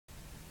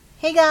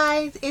Hey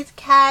guys, it's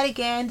Kat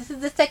again. This is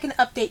the second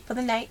update for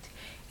the night.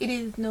 It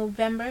is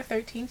November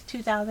 13th,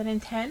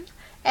 2010,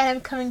 and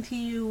I'm coming to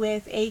you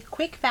with a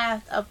quick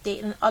fast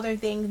update on other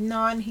things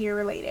non-hair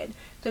related.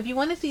 So if you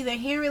want to see the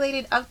hair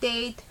related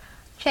update,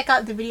 check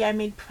out the video I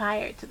made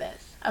prior to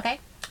this, okay?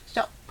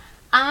 So,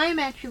 I'm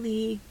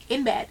actually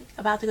in bed,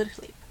 about to go to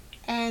sleep,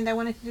 and I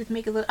wanted to just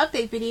make a little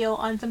update video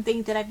on some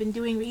things that I've been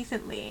doing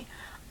recently,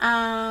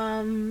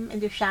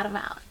 and just shout them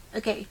out.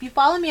 Okay, if you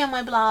follow me on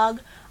my blog,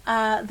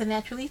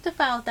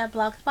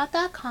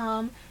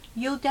 thenaturalistafiles.blogspot.com,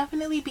 you'll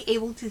definitely be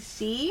able to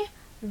see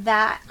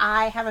that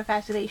I have a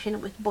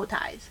fascination with bow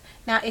ties.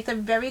 Now, it's a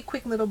very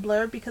quick little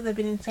blurb because I've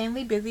been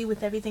insanely busy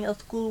with everything else,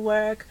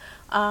 schoolwork,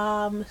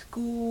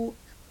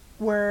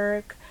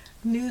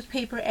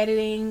 newspaper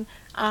editing,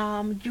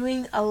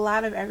 doing a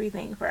lot of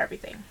everything for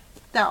everything.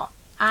 So,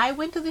 I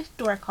went to this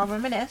store called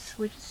Reminisce,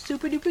 which is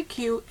super duper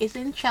cute. It's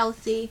in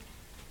Chelsea.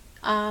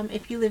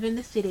 If you live in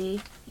the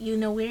city, you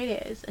know where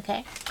it is,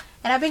 okay?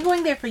 And I've been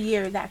going there for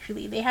years,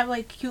 actually. They have,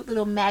 like, cute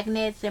little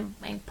magnets and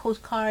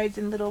postcards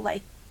and little,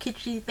 like,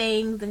 kitschy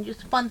things and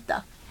just fun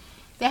stuff.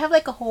 They have,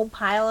 like, a whole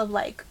pile of,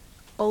 like,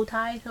 bow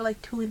ties for,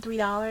 like, $2 and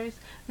 $3.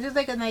 This is,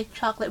 like, a nice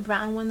chocolate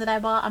brown one that I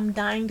bought. I'm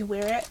dying to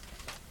wear it.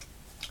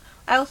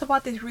 I also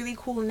bought this really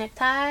cool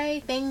necktie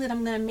thing that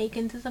I'm going to make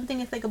into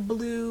something. It's, like, a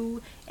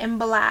blue and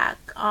black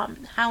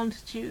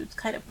houndstooth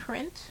kind of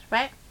print,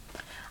 right?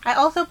 I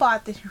also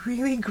bought this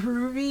really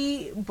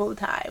groovy bow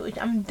tie, which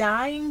I'm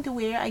dying to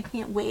wear. I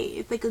can't wait.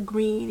 It's like a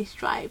green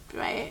striped,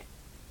 right?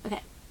 Okay.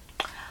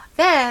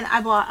 Then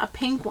I bought a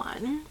pink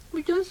one,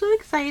 which I'm so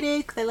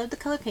excited because I love the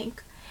color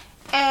pink.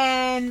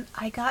 And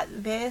I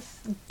got this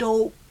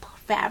dope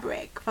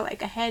fabric for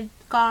like a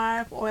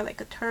headscarf or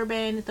like a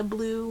turban. It's a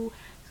blue,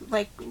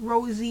 like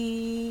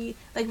rosy,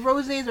 like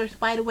roses or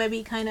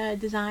spiderwebby kind of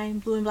design,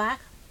 blue and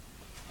black.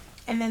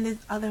 And then this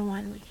other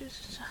one, which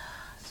is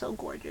so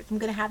gorgeous. I'm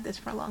gonna have this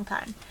for a long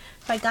time.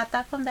 So I got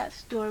that from that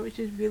store, which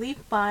is really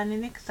fun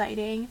and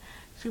exciting,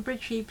 super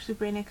cheap,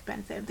 super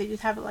inexpensive. They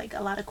just have like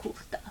a lot of cool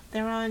stuff.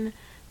 They're on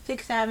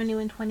 6th Avenue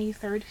and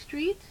 23rd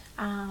Street.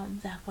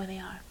 That's where they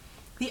are.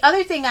 The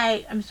other thing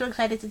I'm so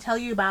excited to tell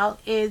you about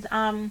is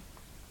my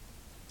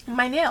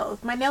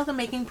nails. My nails are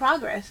making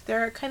progress.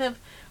 They're kind of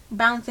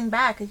bouncing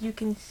back, as you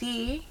can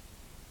see.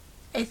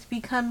 It's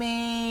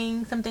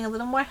becoming something a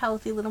little more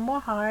healthy, a little more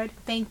hard,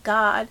 thank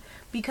God,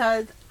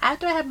 because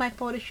after I had my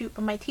photo shoot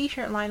for my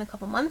t-shirt line a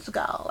couple months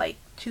ago, like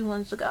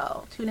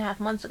 2.5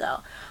 months ago,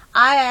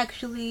 I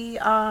actually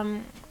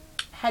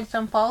had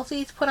some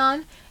falsies put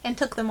on and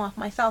took them off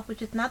myself,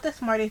 which is not the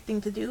smartest thing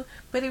to do,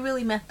 but it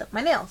really messed up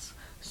my nails.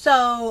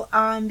 So,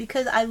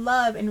 because I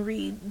love and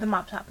read the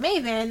Mop Top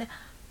Maven,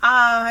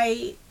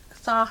 I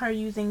saw her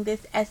using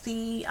this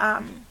Essie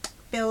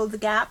Fill the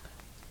Gap,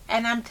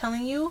 and I'm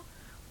telling you,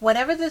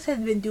 whatever this has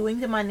been doing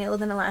to my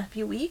nails in the last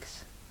few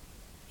weeks,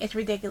 it's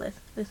ridiculous.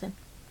 Listen.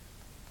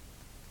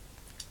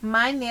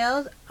 My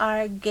nails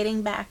are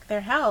getting back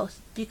their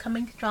health,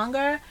 becoming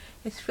stronger.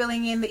 It's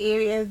filling in the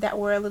areas that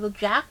were a little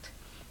jacked,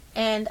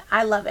 and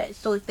I love it.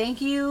 So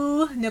thank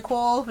you,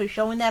 Nicole, for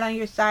showing that on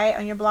your site,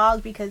 on your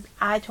blog, because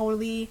I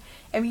totally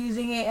am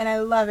using it and I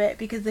love it,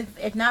 because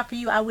if not for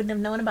you, I wouldn't have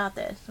known about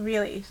this,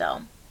 really.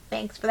 So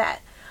thanks for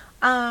that.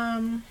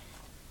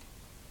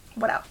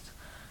 What else?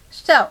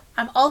 So,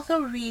 I'm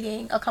also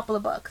reading a couple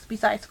of books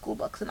besides school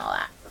books and all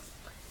that.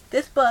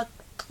 This book,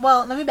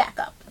 well, let me back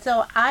up.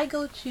 So, I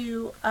go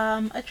to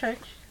a church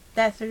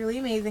that's really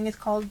amazing. It's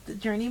called the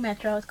Journey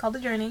Metro. It's called The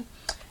Journey.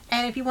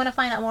 And if you want to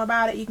find out more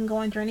about it, you can go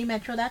on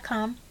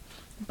journeymetro.com.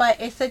 But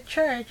it's a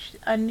church,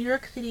 a New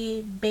York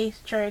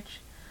City-based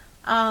church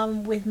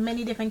with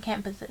many different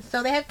campuses.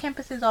 So, they have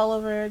campuses all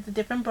over the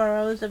different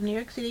boroughs of New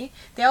York City.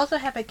 They also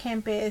have a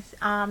campus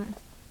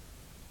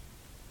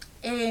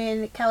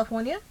in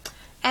California.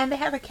 And they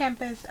have a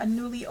campus, a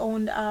newly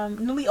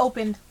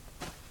opened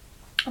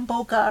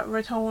Boca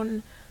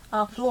Raton,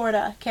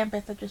 Florida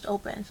campus that just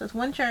opened. So it's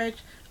one church,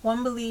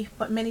 one belief,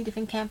 but many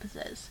different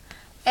campuses.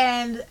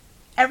 And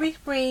every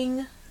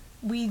spring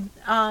we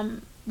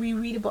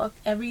read a book.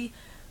 Every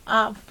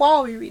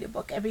fall we read a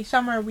book. Every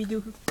summer we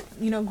do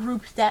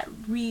groups that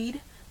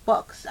read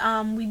books.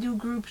 We do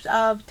groups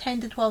of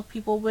 10 to 12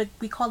 people.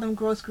 We call them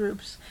gross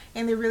groups,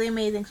 and they're really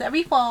amazing. So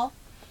every fall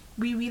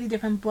we read a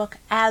different book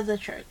as a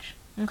church.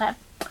 Okay.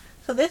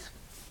 So this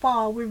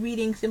fall we're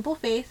reading Simple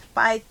Faith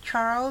by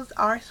Charles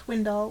R.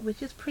 Swindoll,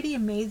 which is pretty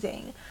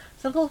amazing.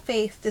 Simple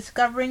Faith,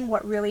 Discovering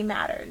What Really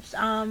Matters.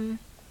 And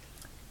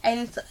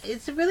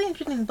it's a really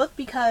interesting book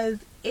because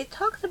it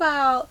talks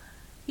about,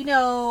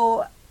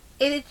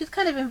 it just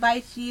kind of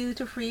invites you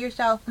to free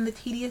yourself from the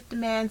tedious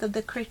demands of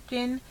the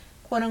Christian,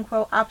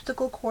 quote-unquote,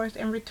 obstacle course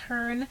and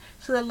return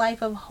to the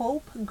life of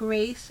hope,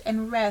 grace,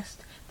 and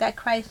rest that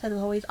Christ has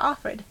always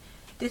offered.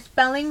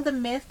 Dispelling the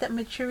myth that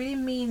maturity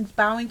means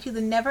bowing to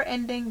the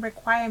never-ending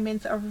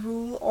requirements of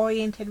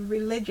rule-oriented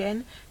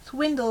religion,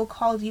 Swindoll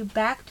calls you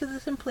back to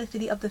the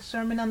simplicity of the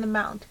Sermon on the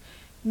Mount.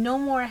 No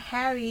more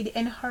harried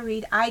and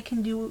hurried, I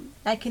can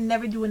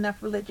never do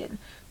enough religion.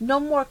 No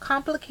more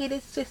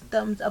complicated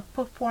systems of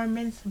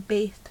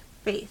performance-based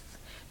faith.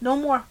 No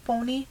more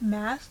phony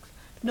masks.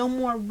 No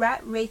more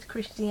rat race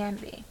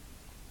Christianity.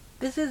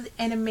 This is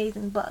an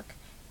amazing book.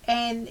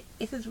 And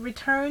it says,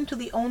 return to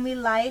the only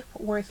life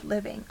worth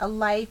living, a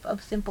life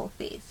of simple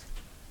faith.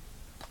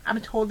 I'm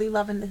totally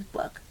loving this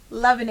book.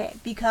 Loving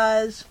it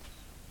because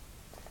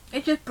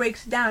it just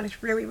breaks down.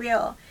 It's really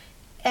real.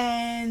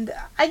 And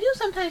I do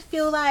sometimes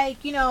feel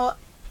like, you know,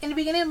 in the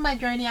beginning of my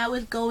journey, I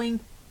was going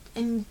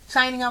and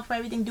signing up for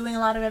everything, doing a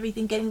lot of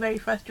everything, getting very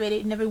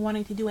frustrated, never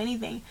wanting to do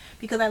anything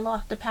because I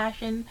lost the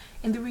passion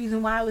and the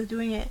reason why I was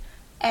doing it.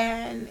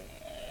 And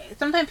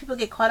sometimes people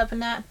get caught up in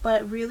that,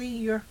 but really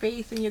your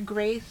faith and your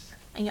grace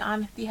and your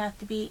honesty has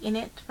to be in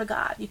it for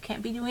God. You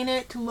can't be doing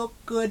it to look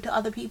good to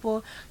other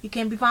people. You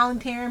can't be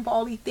volunteering for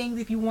all these things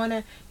if you want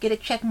to get a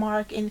check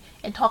mark and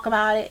talk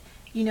about it.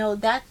 You know,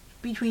 that's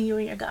between you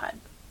and your God.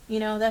 You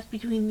know, that's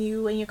between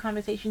you and your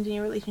conversations and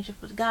your relationship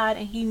with God,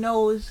 and He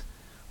knows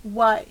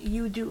what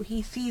you do.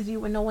 He sees you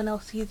when no one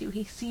else sees you.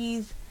 He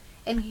sees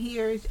and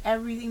hears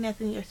everything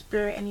that's in your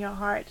spirit and your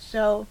heart.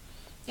 So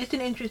it's an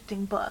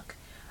interesting book.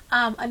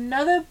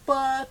 Another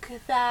book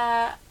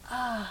that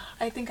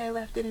I think I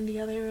left it in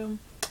the other room,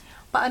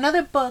 but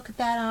another book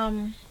that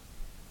I'm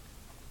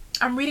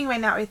reading right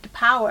now is The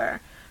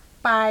Power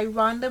by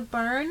Rhonda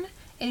Byrne.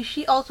 And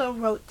she also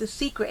wrote The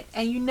Secret.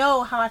 And you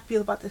know how I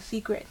feel about The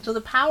Secret. So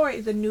The Power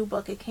is a new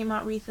book. It came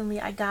out recently.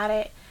 I got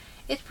it.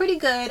 It's pretty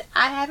good.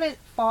 I haven't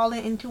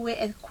fallen into it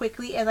as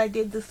quickly as I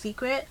did The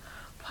Secret.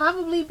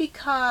 Probably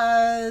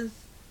because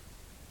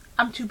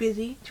I'm too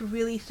busy to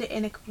really sit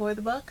and explore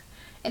the book.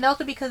 And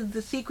also because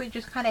The Secret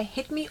just kind of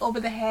hit me over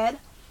the head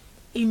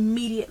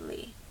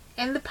immediately.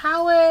 And The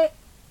Power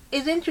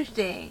is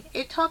interesting.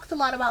 It talks a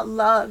lot about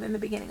love in the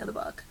beginning of the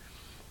book.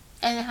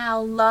 And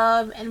how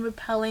love and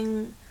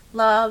repelling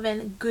love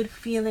and good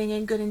feeling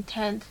and good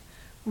intent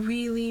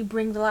really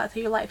brings a lot to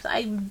your life. So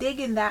I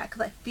dig in that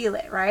because I feel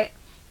it, right?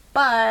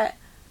 But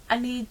I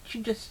need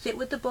to just sit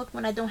with the book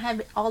when I don't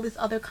have all these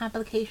other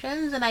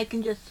complications, and I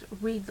can just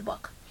read the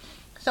book.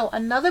 So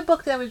another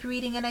book that I was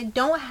reading, and I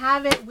don't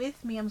have it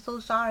with me, I'm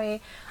so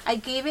sorry. I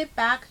gave it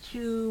back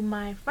to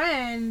my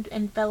friend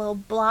and fellow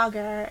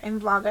blogger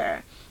and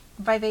vlogger,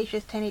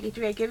 Vivacious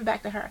 1083. I gave it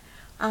back to her.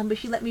 But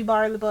she let me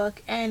borrow the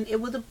book, and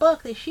it was a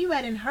book that she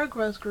read in her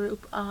girls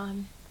group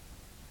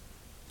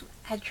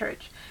at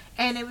church,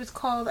 and it was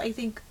called, I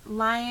think,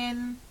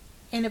 Lion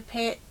in a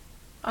Pit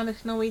on a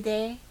Snowy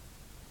Day,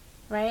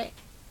 right?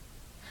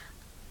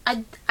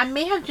 I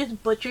may have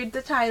just butchered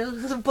the title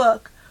of the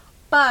book,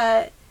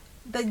 but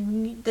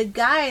the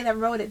guy that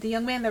wrote it, the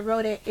young man that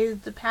wrote it,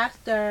 is the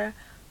pastor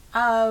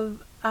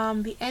of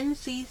the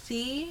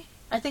NCC.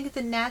 I think it's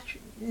a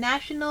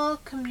National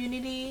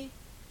Community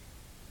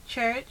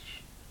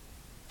Church,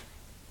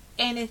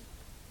 and it's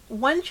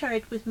one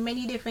church with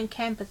many different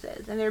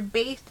campuses, and they're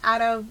based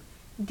out of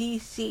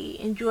DC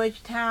in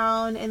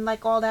Georgetown and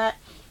like all that.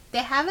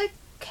 They have a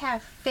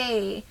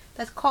cafe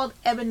that's called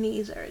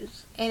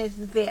Ebenezer's, and it's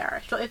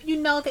there. So if you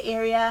know the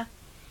area,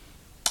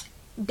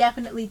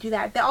 definitely do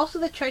that. There's also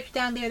the church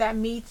down there that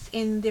meets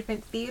in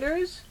different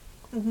theaters,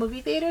 movie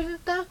theaters and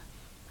stuff.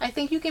 I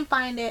think you can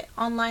find it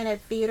online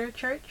at Theater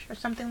Church or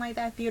something like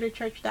that,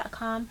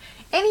 theaterchurch.com.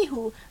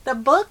 Anywho, the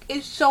book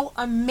is so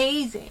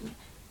amazing.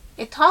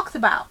 It talks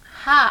about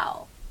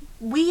how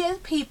we as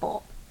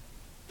people,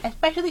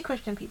 especially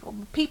Christian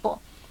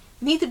people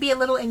need to be a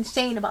little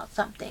insane about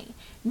something,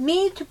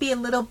 need to be a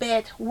little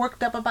bit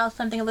worked up about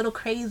something, a little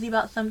crazy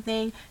about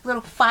something, a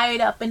little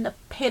fired up in the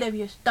pit of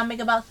your stomach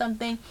about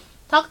something.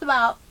 Talks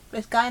about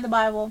this guy in the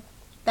Bible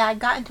that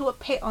got into a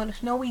pit on a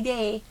snowy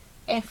day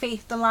and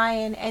faced the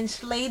lion and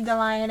slayed the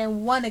lion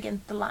and won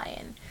against the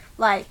lion.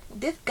 Like,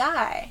 this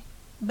guy,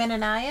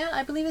 Benaniah,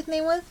 I believe his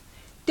name was,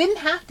 didn't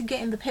have to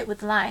get in the pit with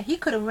the lion. He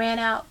could have ran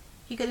out.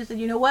 He could have said,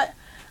 you know what?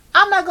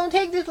 I'm not going to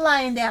take this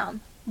lion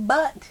down.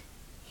 But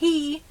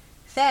he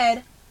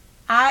said,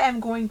 I am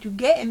going to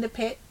get in the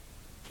pit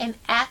and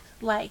act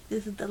like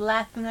this is the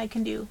last thing I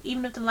can do.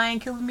 Even if the lion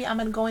kills me, I'm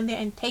going to go in there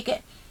and take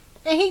it.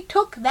 And he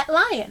took that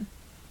lion.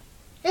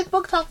 This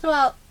book talks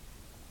about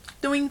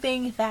doing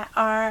things that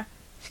are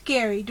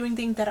scary, doing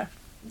things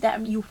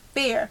that you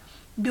fear,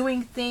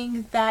 doing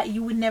things that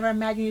you would never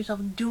imagine yourself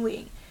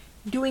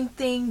doing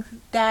things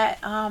that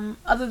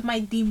others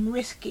might deem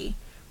risky,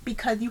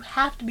 because you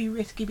have to be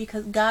risky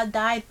because God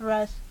died for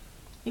us.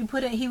 He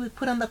was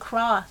put on the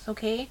cross,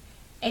 okay?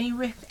 And He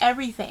risked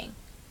everything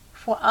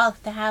for us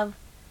to have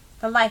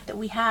the life that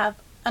we have.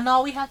 And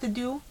all we have to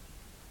do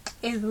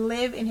is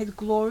live in His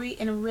glory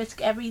and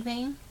risk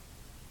everything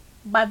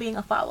by being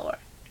a follower.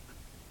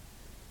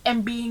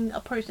 And being a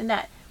person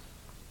that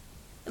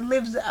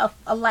lives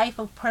a life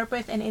of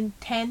purpose and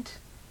intent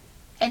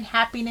and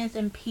happiness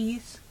and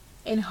peace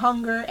and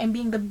hunger and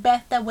being the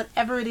best at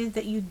whatever it is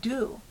that you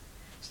do.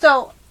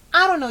 So,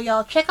 I don't know,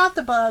 y'all. Check out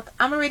the book.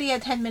 I'm already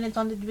at 10 minutes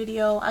on this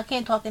video. I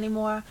can't talk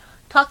anymore.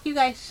 Talk to you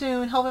guys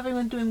soon. Hope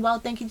everyone's doing well.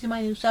 Thank you to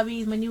my new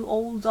subbies, my new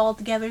olds, all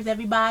together,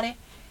 everybody.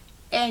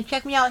 And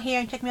check me out here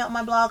and check me out on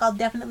my blog. I'll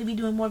definitely be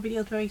doing more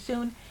videos very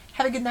soon.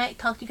 Have a good night.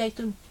 Talk to you guys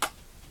soon.